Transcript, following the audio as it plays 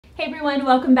Hey everyone,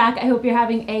 welcome back. I hope you're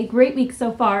having a great week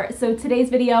so far. So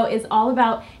today's video is all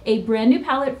about a brand new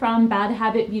palette from Bad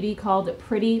Habit Beauty called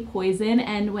Pretty Poison.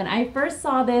 And when I first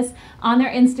saw this on their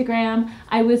Instagram,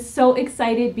 I was so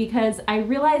excited because I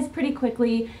realized pretty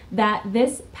quickly that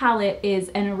this palette is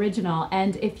an original.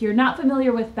 And if you're not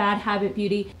familiar with Bad Habit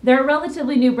Beauty, they're a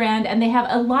relatively new brand and they have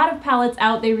a lot of palettes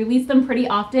out. They release them pretty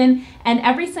often, and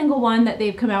every single one that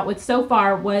they've come out with so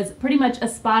far was pretty much a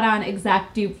spot-on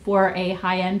exact dupe for a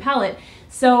high-end palette.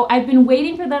 So I've been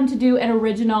waiting for them to do an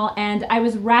original, and I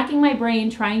was racking my brain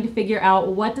trying to figure out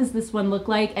what does this one look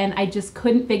like, and I just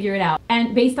couldn't figure it out.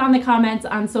 And based on the comments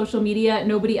on social media,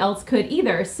 nobody else could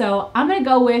either. So I'm gonna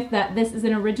go with that this is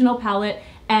an original palette.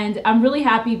 And I'm really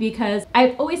happy because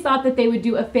I've always thought that they would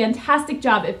do a fantastic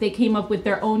job if they came up with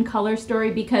their own color story,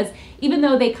 because even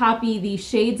though they copy the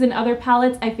shades in other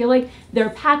palettes, I feel like their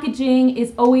packaging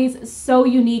is always so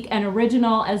unique and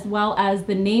original, as well as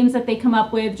the names that they come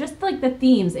up with, just like the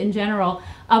themes in general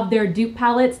of their dupe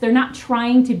palettes. They're not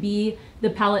trying to be the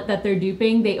palette that they're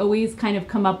duping. They always kind of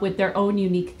come up with their own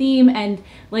unique theme, and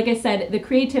like I said, the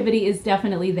creativity is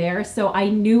definitely there. So I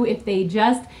knew if they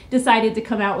just decided to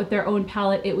come out with their own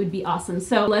palette, it would be awesome.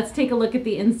 So let's take a look at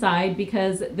the inside,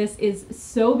 because this is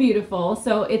so beautiful.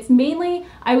 So it's mainly,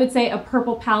 I would say, a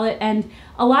purple palette, and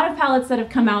a lot of palettes that have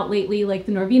come out lately, like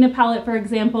the Norvina palette for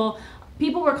example,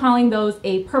 people were calling those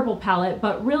a purple palette,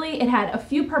 but really it had a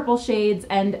few purple shades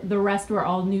and the rest were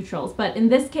all neutrals. But in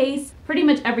this case, pretty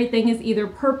much everything is either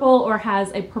purple or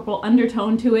has a purple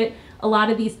undertone to it. A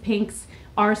lot of these pinks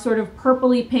are sort of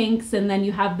purpley pinks, and then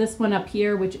you have this one up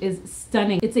here, which is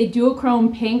stunning. It's a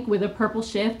duochrome pink with a purple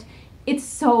shift. It's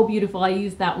so beautiful. I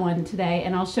used that one today,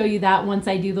 and I'll show you that once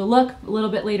I do the look a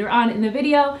little bit later on in the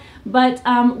video. But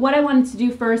what I wanted to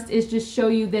do first is just show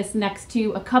you this next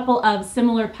to a couple of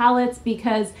similar palettes,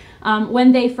 because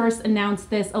when they first announced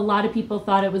this, a lot of people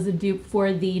thought it was a dupe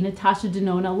for the Natasha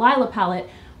Denona Lila palette.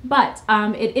 But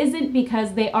it isn't,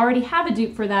 because they already have a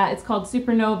dupe for that. It's called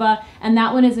Supernova, and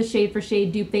that one is a shade for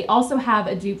shade dupe. They also have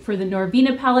a dupe for the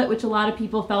Norvina palette, which a lot of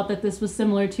people felt that this was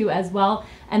similar to as well,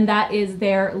 and that is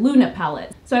their Luna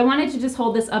palette. So I wanted to just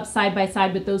hold this up side by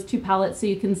side with those two palettes so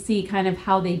you can see kind of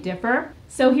how they differ.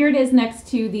 So here it is next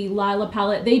to the Lila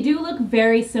palette. They do look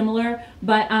very similar,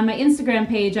 but on my Instagram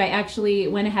page, I actually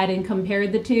went ahead and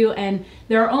compared the two, and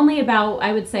there are only about,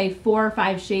 I would say, 4 or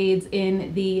 5 shades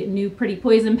in the new Pretty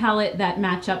Poison palette that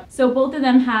match up. So both of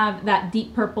them have that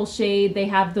deep purple shade. They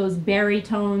have those berry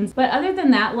tones, but other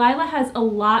than that, Lila has a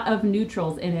lot of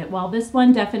neutrals in it, while this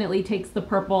one definitely takes the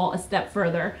purple a step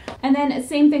further. And then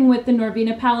same thing with the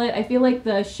Norvina palette. I feel like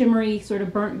the shimmery sort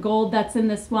of burnt gold that's in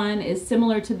this one is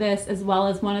similar to this, as well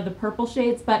as one of the purple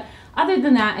shades, but other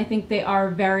than that, I think they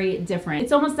are very different.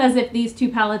 It's almost as if these two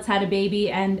palettes had a baby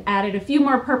and added a few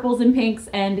more purples and pinks,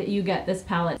 and you get this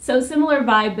palette. So similar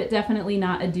vibe, but definitely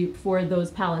not a dupe for those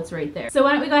palettes right there. So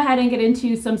why don't we go ahead and get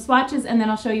into some swatches, and then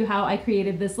I'll show you how I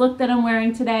created this look that I'm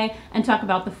wearing today and talk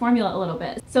about the formula a little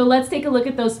bit. So let's take a look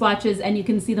at those swatches, and you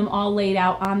can see them all laid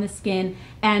out on the skin.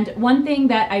 And one thing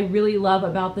that I really love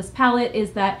about this palette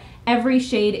is that every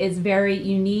shade is very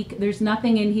unique. There's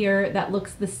nothing in here that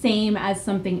looks the same as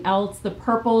something else. The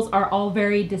purples are all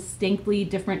very distinctly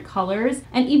different colors.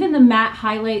 And even the matte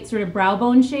highlight sort of brow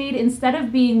bone shade, instead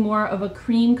of being more of a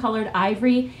cream colored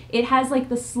ivory, it has like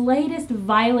the slightest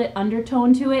violet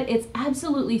undertone to it. It's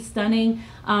absolutely stunning.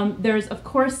 There's of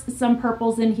course some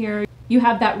purples in here. You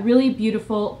have that really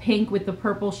beautiful pink with the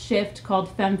purple shift called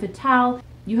Femme Fatale.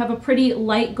 You have a pretty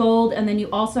light gold, and then you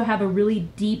also have a really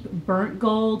deep burnt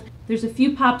gold. There's a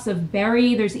few pops of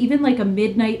berry. There's even like a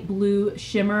midnight blue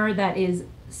shimmer that is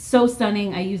so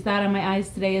stunning. I used that on my eyes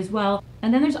today as well.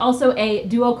 And then there's also a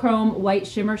duochrome white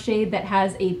shimmer shade that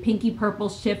has a pinky purple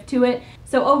shift to it.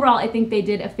 So overall, I think they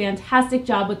did a fantastic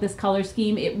job with this color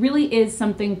scheme. It really is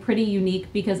something pretty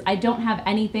unique, because I don't have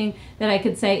anything that I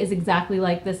could say is exactly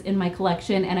like this in my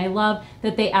collection. And I love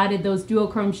that they added those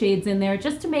duochrome shades in there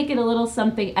just to make it a little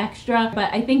something extra.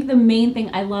 But I think the main thing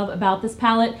I love about this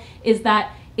palette is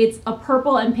that it's a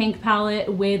purple and pink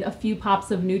palette with a few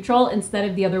pops of neutral instead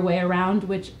of the other way around,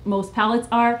 which most palettes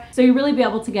are. So you really be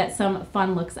able to get some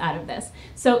fun looks out of this.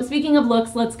 So speaking of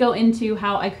looks, let's go into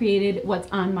how I created what's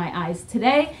on my eyes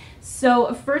today.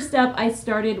 So first up, I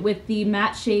started with the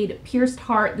matte shade Pierced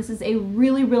Heart. This is a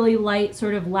really, really light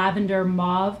sort of lavender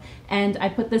mauve, and I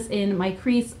put this in my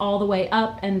crease all the way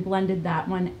up and blended that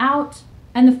one out.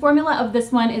 And the formula of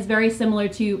this one is very similar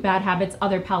to Bad Habit's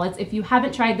other palettes. If you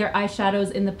haven't tried their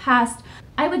eyeshadows in the past,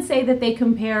 I would say that they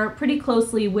compare pretty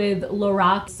closely with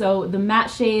Lorac. So the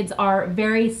matte shades are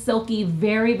very silky,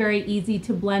 very, very easy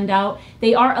to blend out.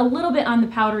 They are a little bit on the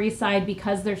powdery side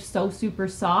because they're so super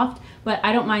soft, but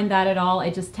I don't mind that at all. I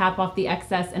just tap off the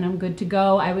excess and I'm good to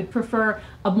go. I would prefer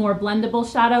a more blendable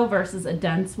shadow versus a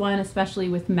dense one, especially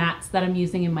with mattes that I'm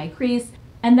using in my crease.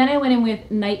 And then I went in with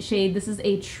Nightshade. This is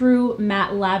a true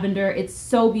matte lavender. It's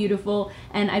so beautiful.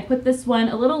 And I put this one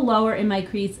a little lower in my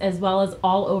crease as well as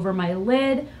all over my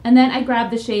lid. And then I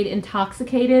grabbed the shade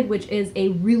Intoxicated, which is a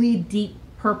really deep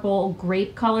purple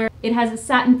grape color. It has a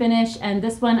satin finish, and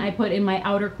this one I put in my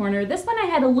outer corner. This one I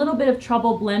had a little bit of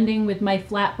trouble blending with my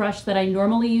flat brush that I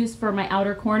normally use for my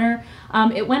outer corner.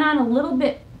 It went on a little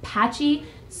bit patchy,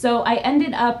 so I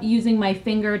ended up using my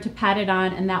finger to pat it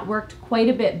on, and that worked quite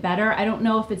a bit better. I don't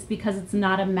know if it's because it's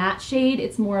not a matte shade,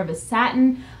 it's more of a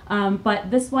satin,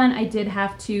 but this one I did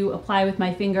have to apply with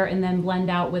my finger and then blend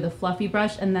out with a fluffy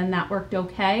brush, and then that worked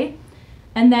okay.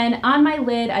 And then on my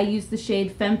lid, I used the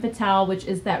shade Femme Fatale, which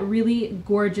is that really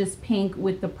gorgeous pink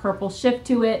with the purple shift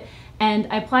to it. And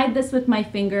I applied this with my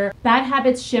finger. Bad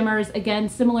Habit's shimmers, again,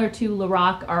 similar to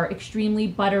Lorac, are extremely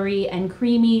buttery and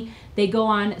creamy. They go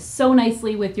on so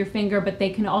nicely with your finger, but they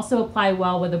can also apply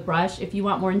well with a brush. If you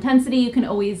want more intensity, you can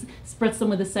always spritz them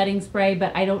with a setting spray,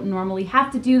 but I don't normally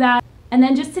have to do that. And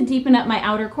then just to deepen up my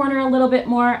outer corner a little bit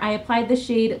more, I applied the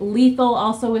shade Lethal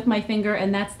also with my finger,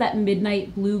 and that's that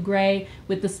midnight blue-gray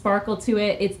with the sparkle to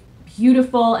it. It's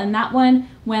beautiful, and that one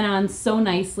went on so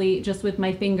nicely just with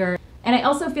my finger. And I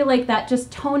also feel like that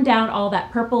just toned down all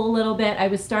that purple a little bit. I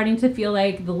was starting to feel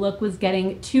like the look was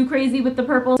getting too crazy with the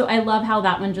purple, so I love how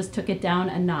that one just took it down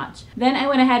a notch. Then I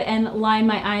went ahead and lined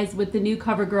my eyes with the new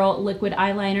CoverGirl liquid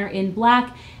eyeliner in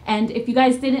black. And if you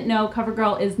guys didn't know,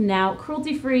 CoverGirl is now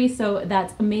cruelty-free, so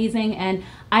that's amazing. And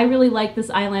I really like this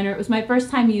eyeliner. It was my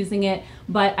first time using it,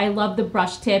 but I love the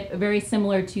brush tip, very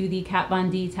similar to the Kat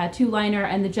Von D tattoo liner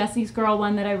and the Jessie's Girl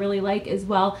one that I really like as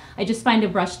well. I just find a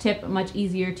brush tip much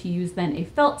easier to use than a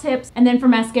felt tip. And then for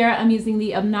mascara, I'm using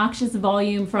the Obnoxious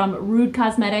Volume from Rude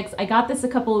Cosmetics. I got this a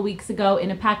couple of weeks ago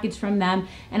in a package from them,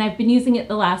 and I've been using it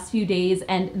the last few days,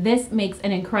 and this makes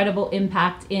an incredible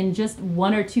impact in just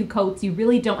 1 or 2 coats. You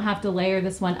really don't have to layer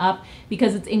this one up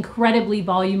because it's incredibly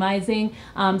volumizing,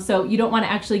 so you don't want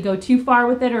to actually go too far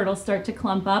with it or it'll start to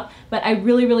clump up. But I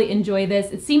really enjoy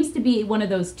this. It seems to be one of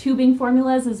those tubing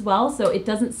formulas as well, so it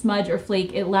doesn't smudge or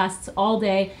flake. It lasts all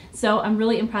day, so I'm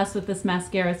really impressed with this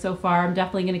mascara so far. I'm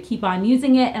definitely going to keep on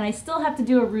using it, and I still have to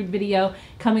do a Rude video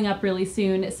coming up really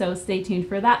soon, so stay tuned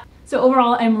for that. So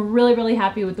overall, I'm really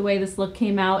happy with the way this look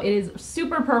came out. It is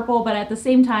super purple, but at the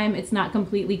same time, it's not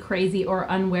completely crazy or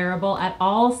unwearable at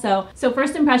all. So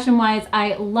first impression wise,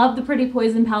 I love the Pretty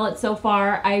Poison palette so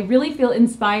far. I really feel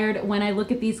inspired when I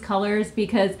look at these colors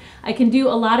because I can do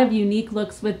a lot of unique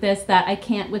looks with this that I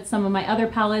can't with some of my other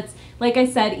palettes. Like I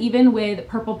said, even with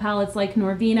purple palettes like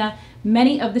Norvina,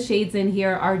 many of the shades in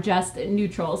here are just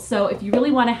neutrals. So if you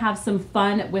really want to have some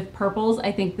fun with purples,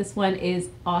 I think this one is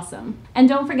awesome. And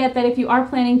don't forget that if you are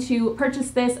planning to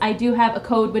purchase this, I do have a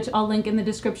code which I'll link in the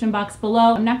description box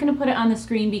below. I'm not going to put it on the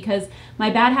screen because my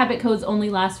Bad Habit codes only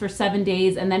last for 7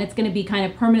 days, and then it's going to be kind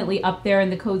of permanently up there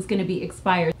and the code's going to be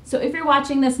expired. So if you're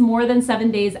watching this more than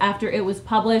 7 days after it was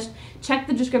published, check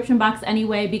the description box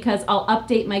anyway because I'll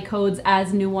update my codes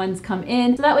as new ones come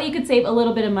in. So that way you could save a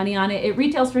little bit of money on it. It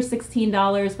retails for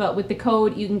 $16, but with the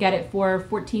code you can get it for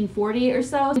 $14.40 or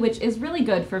so, which is really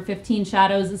good for 15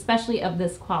 shadows, especially of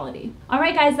this quality.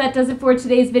 Alright guys, that does it for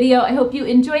today's video. I hope you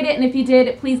enjoyed it, and if you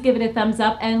did, please give it a thumbs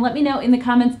up and let me know in the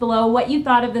comments below what you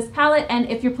thought of this palette and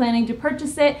if you're planning to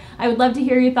purchase it. I would love to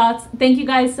hear your thoughts. Thank you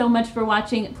guys so much for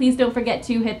watching. Please don't forget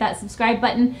to hit that subscribe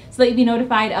button so that you'll be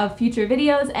notified of future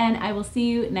videos, and I will see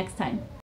you next time.